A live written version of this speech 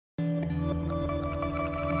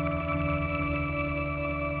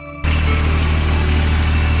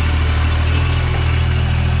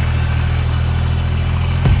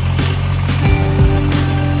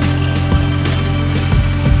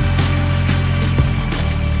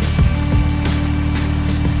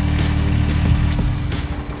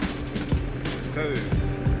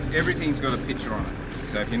got a picture on it.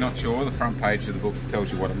 So if you're not sure, the front page of the book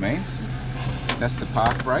tells you what it means. That's the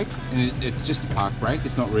park brake, and it's just a park brake.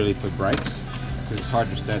 It's not really for brakes because it's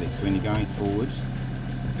hydrostatic. So when you're going forwards,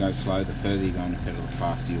 go slow. The further you're going to pedal, the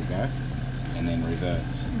faster you'll go, and then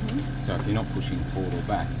reverse. So if you're not pushing forward or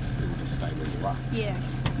back, it will just stay where you are. Yeah.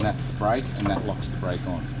 And that's the brake, and that locks the brake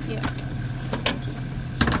on. Yeah.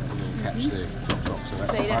 So a little catch there, drop. So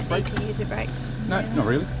that's So the you park don't brake. need to use your brakes? No, Yeah. not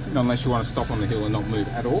really. Not unless you want to stop on the hill and not move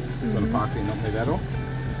at all. You want to park there and not move at all.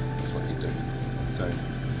 That's what you do. So,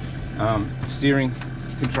 steering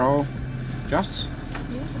control adjusts.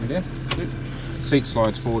 Yeah. Coming down. Good. Seat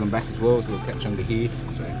slides forward and back as well. There's a little catch under here.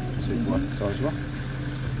 So, see what size you are.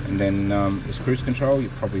 And then there's cruise control. You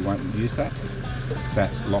probably won't use that.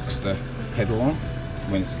 That locks the pedal on.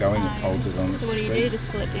 When it's going, it holds it on its So what do you speed. do? Just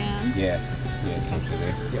pull it down? Yeah, it takes it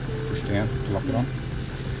there. Yep, push down to lock it on.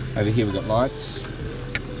 Over here we've got lights.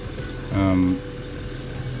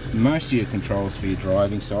 Most of your controls for your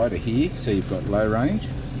driving side are here. So you've got low range,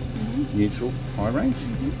 neutral, high range.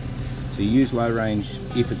 So you use low range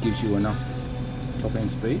if it gives you enough top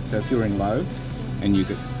end speed. So if you're in low and you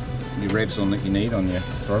get your revs on that you need on your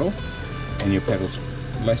throttle and your pedals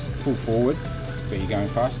less full forward, but you're going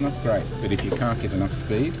fast enough, great. But if you can't get enough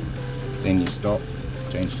speed, then you stop,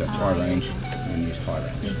 change to high range, and use high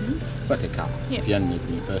range. It's like a car. Yeah. If you only need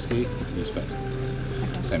in your first gear, use first.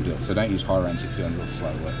 Same deal. So don't use high range if you're doing real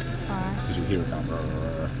slow work, because you'll hear it going.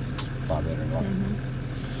 It's far better in long.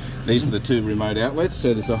 These are the two remote outlets.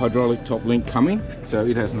 So there's a hydraulic top link coming. So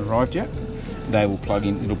it hasn't arrived yet. They will plug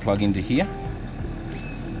in. It'll plug into here.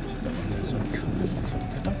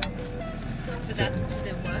 For that to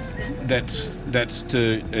then work then? That's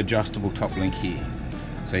to adjustable top link here.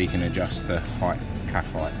 So you can adjust the height, cut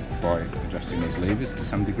height, by adjusting these levers to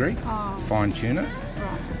some degree. Fine tune it.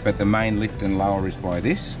 But the main lift and lower is by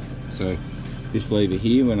this. So this lever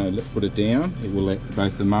here, when I put it down, it will let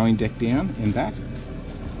both the mowing deck down and that.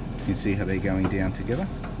 You can see how they're going down together.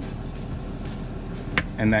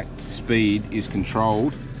 And that speed is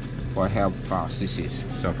controlled by how fast this is.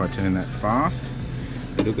 So if I turn that fast,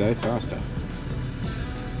 it'll go faster.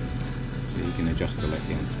 So you can adjust the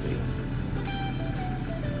let-down speed.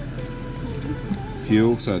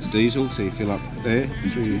 Fuel, so it's diesel, so you fill up there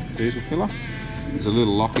through your diesel filler. There's a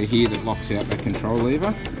little locker here that locks out that control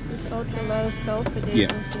lever. It's ultra low sulfur diesel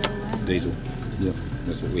fuel then? Diesel. Yep,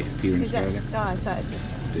 that's what we have here in Australia. Oh, so it's just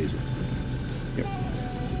Diesel. Yep.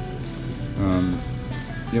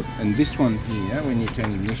 Yep, and this one here, when you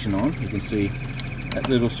turn the ignition on, you can see that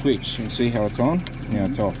little switch. You can see how it's on, now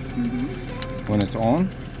it's off. When it's on,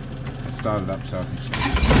 I'll start it up so I can show you.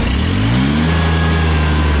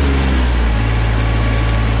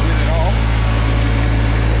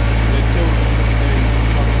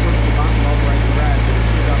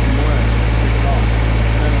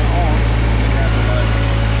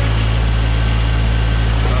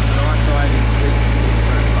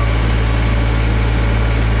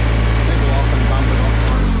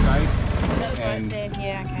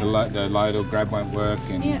 The load or grab won't work,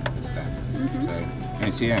 and it's that. So, and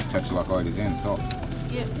it's here, touch it like I did then, it's off.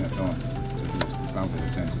 Yeah. It's on. So if you just bump it,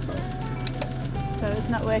 it turns it off. So it's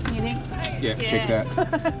not working, you think? Yeah, check that.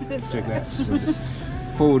 Check that. So just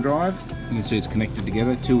four-wheel drive, you can see it's connected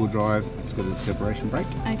together. Two-wheel drive, it's got a separation brake.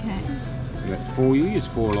 Okay. So that's four. You use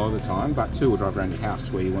four a lot of the time, but two-wheel drive around your house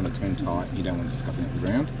where you want to turn tight, you don't want it scuffing up the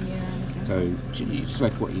ground. Yeah. Okay. So you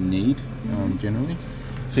select what you need generally.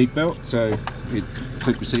 Seatbelt, so you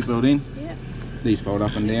clip your seatbelt in. Yeah. These fold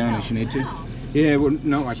up and down as you need to. Yeah, well,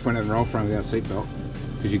 not much fun having a roll frame without seatbelt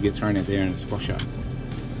because you get thrown out there and it's squash up.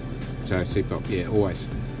 So seatbelt, yeah, always.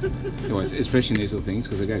 Always, especially in these little things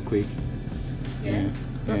because they go quick. Yeah.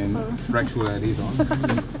 And Rex will have his on.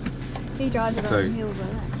 He drives it on hills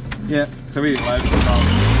like that. Yeah, so we did load control.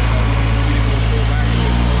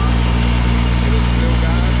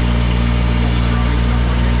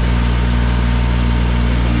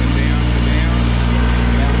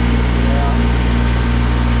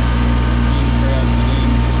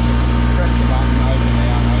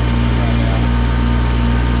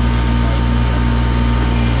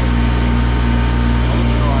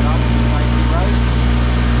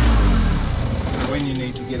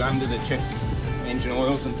 Under to check engine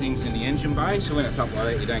oils and things in the engine bay, so when it's up like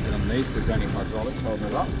that you don't get underneath because there's only hydraulics holding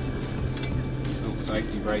it up. Little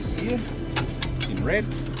safety brace here in red.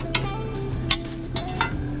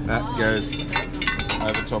 That goes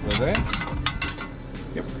over top of there.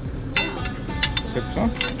 Yep. Clips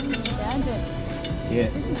on. Yeah,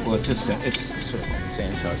 well it's just it's sort of like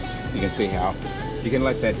sand, so you can see how you can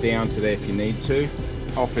let that down to there if you need to.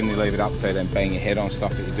 Often you leave it up so you don't bang your head on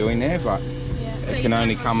stuff that you're doing there, but it can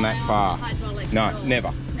only come that far. No,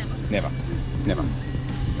 never. Never. Never.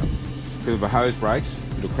 Because if a hose breaks,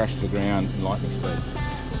 it'll crash to the ground in lightning speed.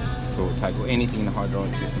 So it'll take, or anything in the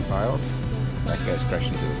hydraulic system fails, that goes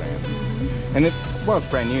crashing to the ground. And it, well, it's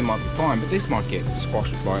brand new, it might be fine, but this might get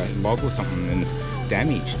squashed by a log or something and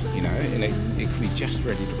damaged, you know, and it could be just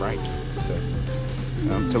ready to break.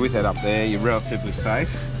 So with that up there, you're relatively safe.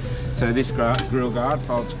 So this grill guard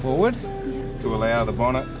folds forward to allow the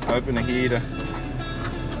bonnet opener here to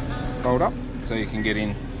fold up, so you can get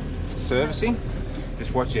in servicing.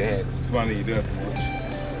 Just watch your head. It's one that you do have to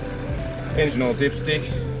watch. Engine oil dipstick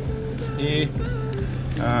here,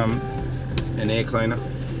 an air cleaner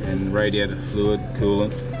and radiator fluid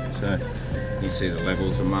coolant. So you see the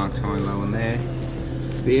levels are marked high and low in there.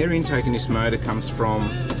 The air intake in this motor comes from,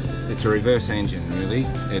 it's a reverse engine really.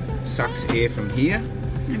 It sucks air from here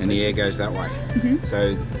and the air goes that way.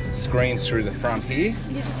 So screens through the front here,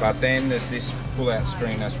 but then there's this pull-out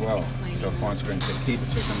screen as well. So a fine screen, so keep a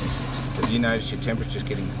check on this. So if you notice your temperature's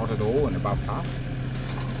getting hot at all and above half,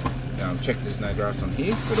 check there's no grass on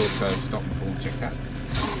here, but also stop and pull and check that.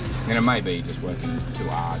 And it may be just working too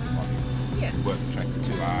hard, you might be working the tractor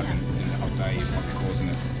too hard, and in the hot day you might be causing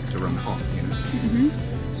it to run hot, you know.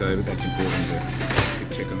 So but that's important to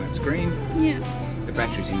keep a check on that screen. The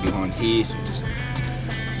battery's in behind here, so just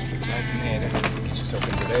flicks open there to get yourself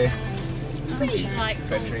into there. It's pretty like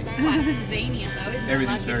battery. quite convenient though, isn't it?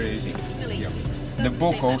 Everything's Like very easy. It's really, The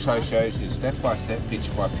book also shows you step by step,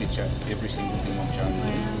 picture by picture, every single thing I'm showing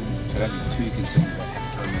you. So don't be too concerned about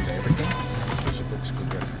having to remember everything, because the book's a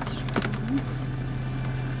good reference.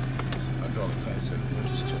 So hydraulic phone, so we'll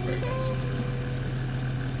just check where it goes.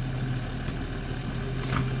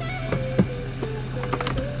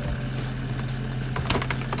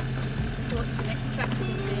 So what's your next tractor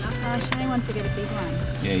going to be up? Shane wants to get a big one.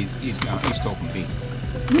 Yeah, he's talking big.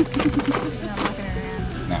 He's not mucking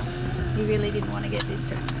around. No. He really didn't want to get this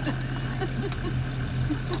tractor.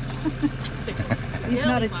 It's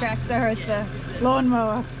not a tractor, it's a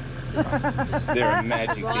lawnmower. They're a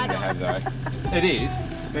magic thing to have though. It is.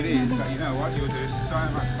 But you know what, you'll do so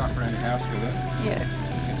much stuff around your house with it. Yeah.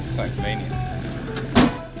 Because it's so convenient.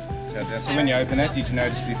 So when you open that, did you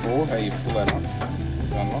notice before how you pull that up?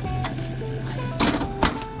 You unlock.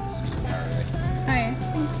 Oh yeah.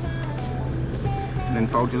 And then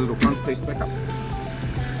fold your little front piece back up.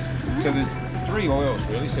 So there's 3 oils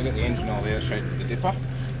really. So you've got the engine oil there, showed you the dipper.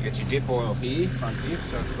 You got your dip oil here, front dip,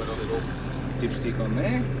 so it's got a little dipstick on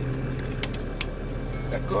there.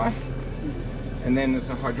 That guy. And then there's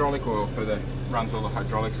a hydraulic oil for the runs all the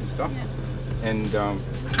hydraulics and stuff. And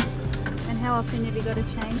how often have you got to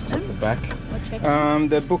change them? at the back. Or check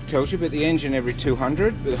The book tells you, but the engine every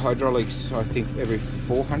 200, but the hydraulics I think every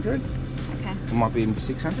 400. Okay. It might be even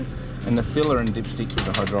 600. And the filler and dipstick for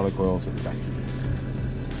the hydraulic oils at the back.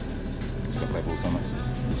 It's got levels on it.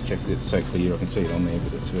 Just check that it's so clear, I can see it on there,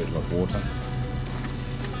 but it's very like water.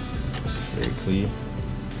 It's very clear.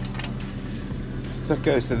 So that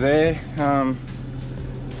goes to there.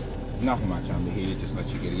 There's nothing much under here, just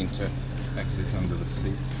lets you get into access under the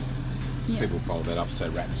seat. People fold that up so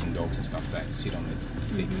rats and dogs and stuff don't sit on the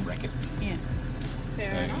seat and wreck it. Yeah.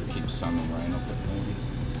 Fair So enough. it keeps sun and rain off it maybe.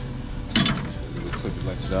 The little clip that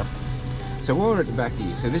lets it up. So while we're at the back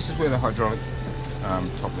here, so this is where the hydraulic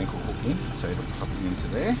top link will hook in. So it'll pop it into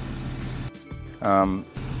there. And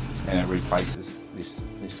it replaces this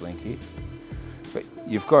link here. But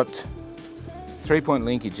you've got 3-point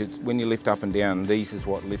linkage. It's when you lift up and down, these is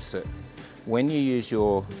what lifts it. When you use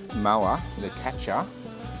your mower, the catcher,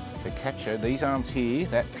 these arms here,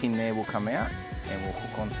 that pin there will come out and will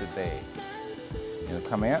hook onto there. It'll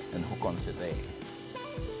come out and hook onto there.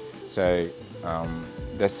 So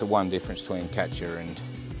that's the one difference between catcher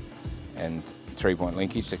and 3-point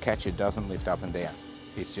linkage. The catcher doesn't lift up and down.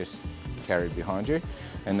 It's just carried behind you,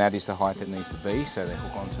 and that is the height it needs to be, so they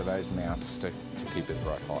hook onto those mounts to keep it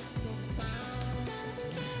right hot.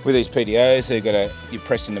 With these PDOs, you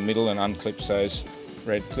press in the middle and unclips those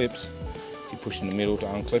red clips. You push in the middle to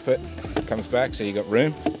unclip it. It comes back, so you've got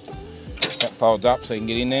room. That folds up so you can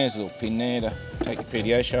get in there. There's a little pin there to take your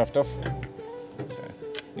PDO shaft off. So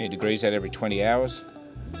you need to grease that every 20 hours.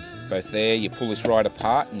 Both there, you pull this right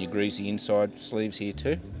apart and you grease the inside sleeves here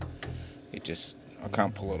too. I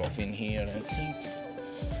can't pull it off in here, I don't think.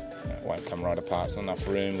 It won't come right apart, there's not enough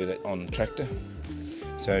room with it on the tractor.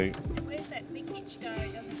 So Where's that linkage go?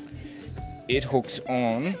 it hooks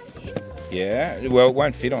on. Yeah, well, it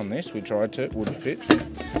won't fit on this. We tried to, it wouldn't fit.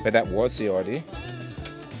 But that was the idea.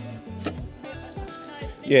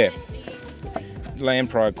 Yeah, land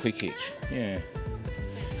pride quick hitch. Yeah,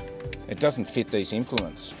 it doesn't fit these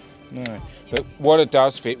implements. No, but what it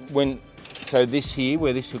does fit so this here,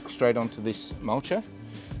 where this hooks straight onto this mulcher,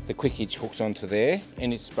 the quick hitch hooks onto there,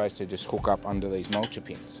 and it's supposed to just hook up under these mulcher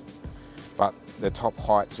pins. But the top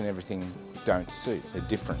heights and everything don't suit, they're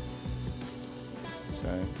different. So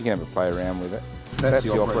you can have a play around with it. That's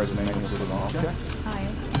the operator's manual for the mulcher. Oh,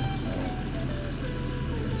 yeah.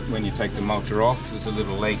 When you take the mulcher off, there's a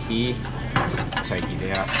little leg here, take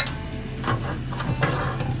it out,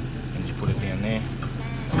 and you put it down there,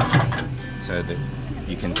 so that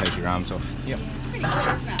you can take your arms off. Yep. Pretty cool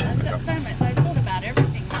stuff. It's got so much. They've thought about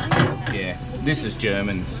everything. Right? Yeah, this is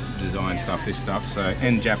German design stuff, this stuff, so,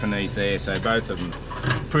 and Japanese there, so both of them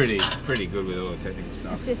pretty good with all the technical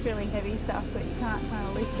stuff. It's just really heavy stuff, so you can't kind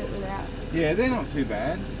of lift it without. Yeah, they're not too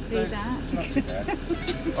bad. These aren't. Not too bad.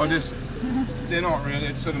 They're not really,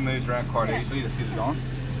 it sort of moves around quite easily to fit it on.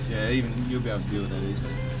 Yeah, even you'll be able to deal with that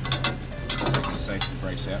easily. Take the safety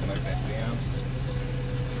brace out and let that down.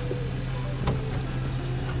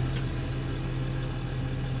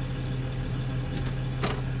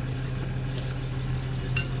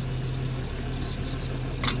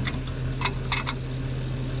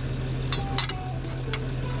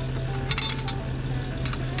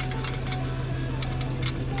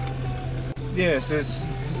 Yes, there's a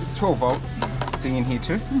 12 volt thing in here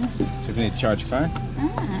too. So if you need to charge your phone,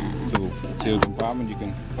 little sealed compartment, you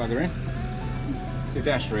can plug her in. The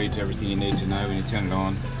dash reads everything you need to know when you turn it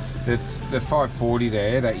on. The 540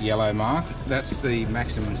 there, that yellow mark, that's the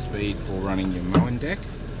maximum speed for running your mowing deck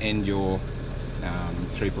and your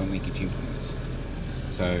 3-point linkage implements.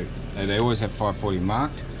 So they always have 540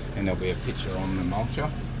 marked, and there'll be a picture on the mulcher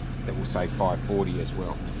that will say 540 as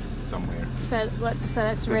well. Somewhere. So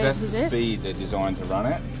that's revs, is it? That's the speed they're designed to run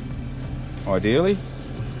at, ideally.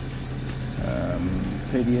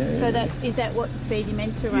 PDA. So is that what speed you're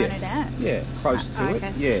meant to run it at? Yeah, close to okay.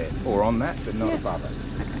 it. Yeah, or on that, but not Yeah. above it.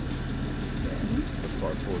 Okay. Yeah, the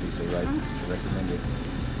 540s are recommended.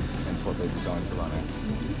 That's what they're designed to run at.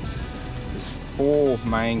 There's 4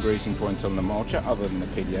 main greasing points on the mulcher, other than the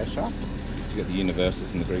PDA shaft. You've got the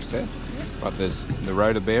universals and the grease set, but there's the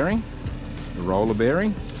rotor bearing, the roller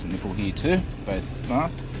bearing, there's a nipple here too, both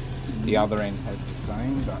marked. The other end has the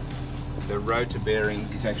same, but the rotor bearing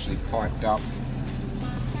is actually piped up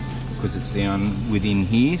because it's down within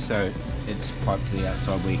here, so it's piped to the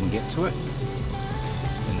outside where you can get to it.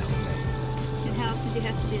 And that will And how often do you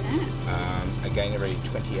have to do that? again, every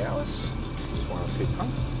 20 hours, just 1 or 2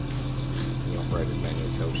 pumps. The operator's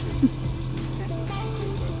manual tells you.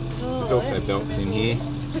 There's also belts in here,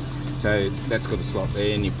 so that's got a slot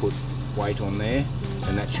there, and you put weight on there,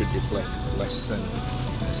 and that should deflect less than,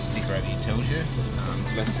 as the sticker over here tells you,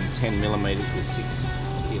 less than 10 millimeters with 6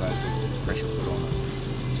 kilos of pressure put on it.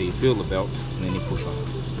 So you feel the belts and then you push on it,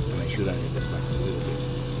 and they should only deflect a little bit.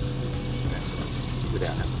 And that's enough,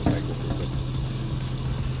 without having to take off the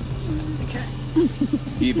Okay.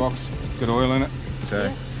 gearbox, got oil in it,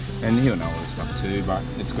 so and he'll know all this stuff too, but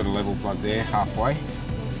it's got a level plug there halfway.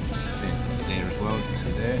 There as well, you can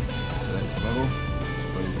see there. So that's the level.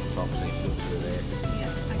 Top, so you feel through there.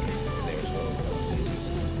 Yeah, okay. There as well, that one's easy.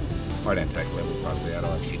 I don't take level plugs out, I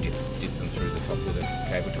actually dip them through the top with a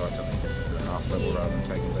cable tie something at half level rather than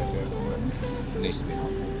taking them back out. It needs to be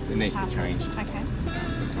half. It needs to be changed Okay.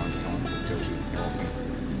 from time to time. It tells you how often.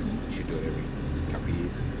 You should do it every couple of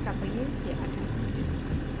years. Couple of years, yeah, okay.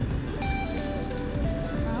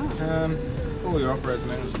 All your operators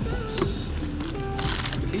manuals and books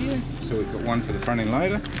here. So we've got one for the front end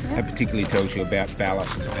loader. That particularly tells you about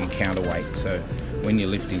ballast and counterweight. So when you're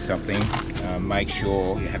lifting something, make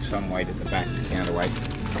sure you have some weight at the back to counterweight.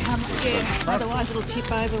 Yeah, otherwise it'll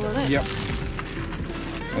tip over, will it? Yep.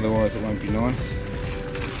 Otherwise it won't be nice.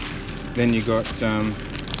 Then you got I've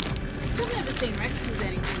never seen Rex with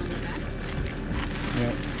anything on the back.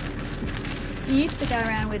 yeah, You used to go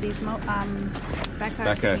around with these backhoe.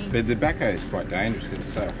 backhoe. But the backhoe is quite dangerous because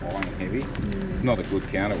it's so high and heavy. It's not a good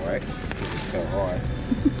counterweight because it's so high.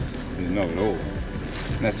 Not at all.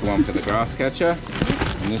 And that's the one for the grass catcher.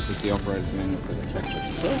 And this is the operator's manual for the tractor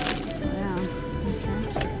itself. Wow.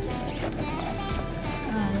 Okay.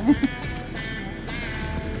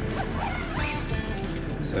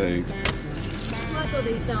 So I like all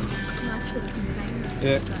these nice little containers.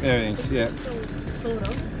 yeah, everything's It's all thought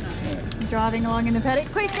of. yeah. Driving along in the paddock.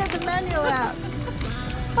 Quick, get the manual out.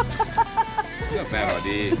 It's not a bad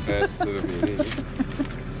idea first little bit, is it?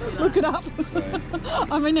 Look it up. So,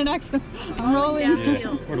 I'm in an accident. I'm rolling. yeah.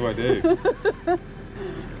 What do I do?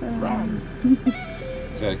 Run.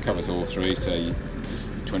 So it covers all 3. So this is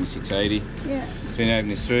the 2680. Yeah. So you open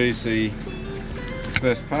this through, see the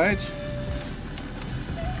first page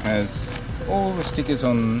has all the stickers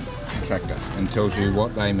on the tractor and tells you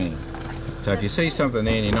what they mean. So if you see something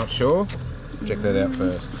there and you're not sure, check that out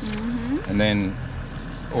first. And then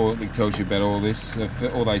or it tells you about all this.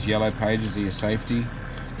 All those yellow pages are your safety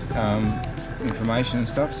information and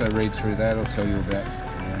stuff. So read through that. It'll tell you about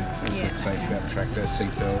all sorts of safety about the tractor,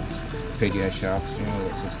 seat belts, PDA shafts, all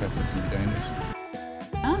that sort of stuff that can be dangerous.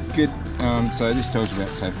 Good. So this tells you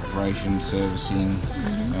about safe operation, servicing,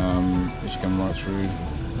 which come right through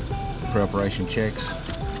pre-operation checks.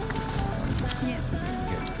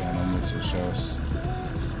 Get going onwards. It'll show us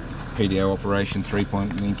PDO operation,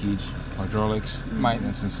 3-point linkage, hydraulics,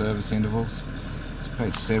 maintenance and service intervals. It's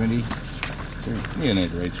page 70. So you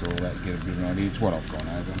need to read through all that, get a bit of an idea. It's what I've gone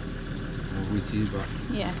over with you, but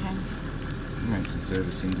maintenance and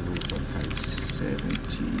service intervals on page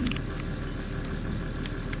 70.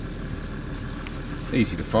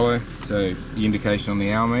 Easy to follow. So the indication on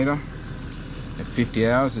the hour meter at 50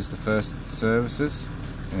 hours is the first services,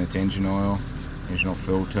 and it's engine oil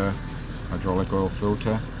filter, hydraulic oil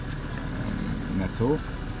filter, and that's all.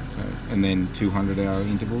 So, and then 200-hour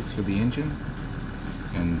intervals for the engine,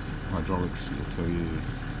 and hydraulics will tell you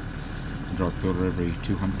hydraulic filter every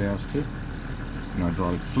 200 hours too, and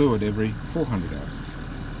hydraulic fluid every 400 hours,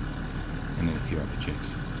 and then a few other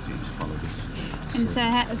checks. So you just follow this. And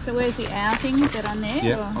so where's the hour thing? Is that on there?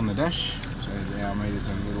 Yeah, on the dash. So the hour meter's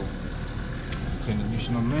a little 10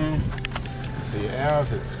 ignition on there. So your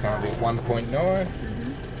hours, it's currently at 1.9.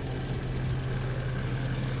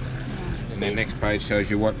 And then next page shows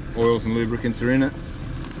you what oils and lubricants are in it,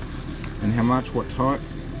 and how much, what type.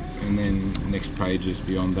 And then next pages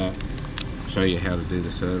beyond that show you how to do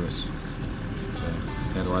the service. So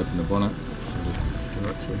how to open the bonnet.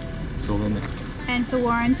 It's all in there. And for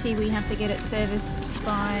warranty, we have to get it serviced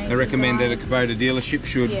by... They recommend that a Kubota dealership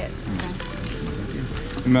should. Yeah.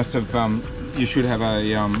 Okay. You must have, you should have a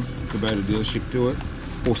Kubota dealership do it,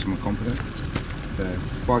 or someone competent. So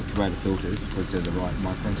buy Kubota filters because they're the right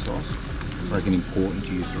micron size. It's very important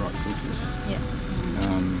to use the right filters. Yeah.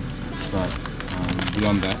 But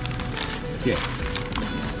beyond that, we have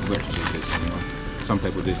to do this anyway. Some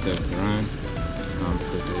people do service their own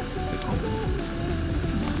because they're competent.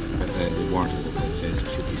 But the warranty booklet says it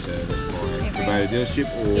should be serviced by a Kubota dealership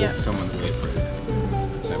or someone that we approve.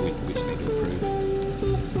 So we just need to approve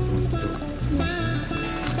someone to do it.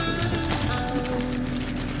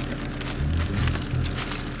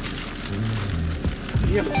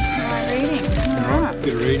 Yep. Alright, reading. Alright,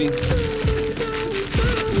 good reading.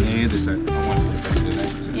 Yeah, there's that. I want to put it back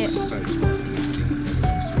to that. It's so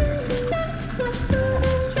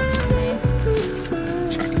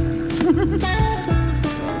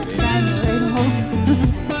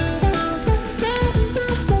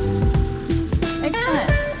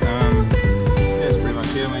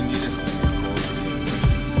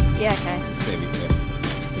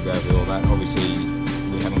obviously,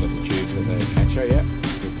 we haven't got the tube for the catcher yet.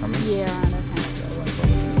 Still coming. Yeah, right,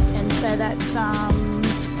 okay. And so that's,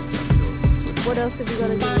 what else have you got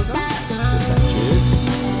to do with that? Just that tube.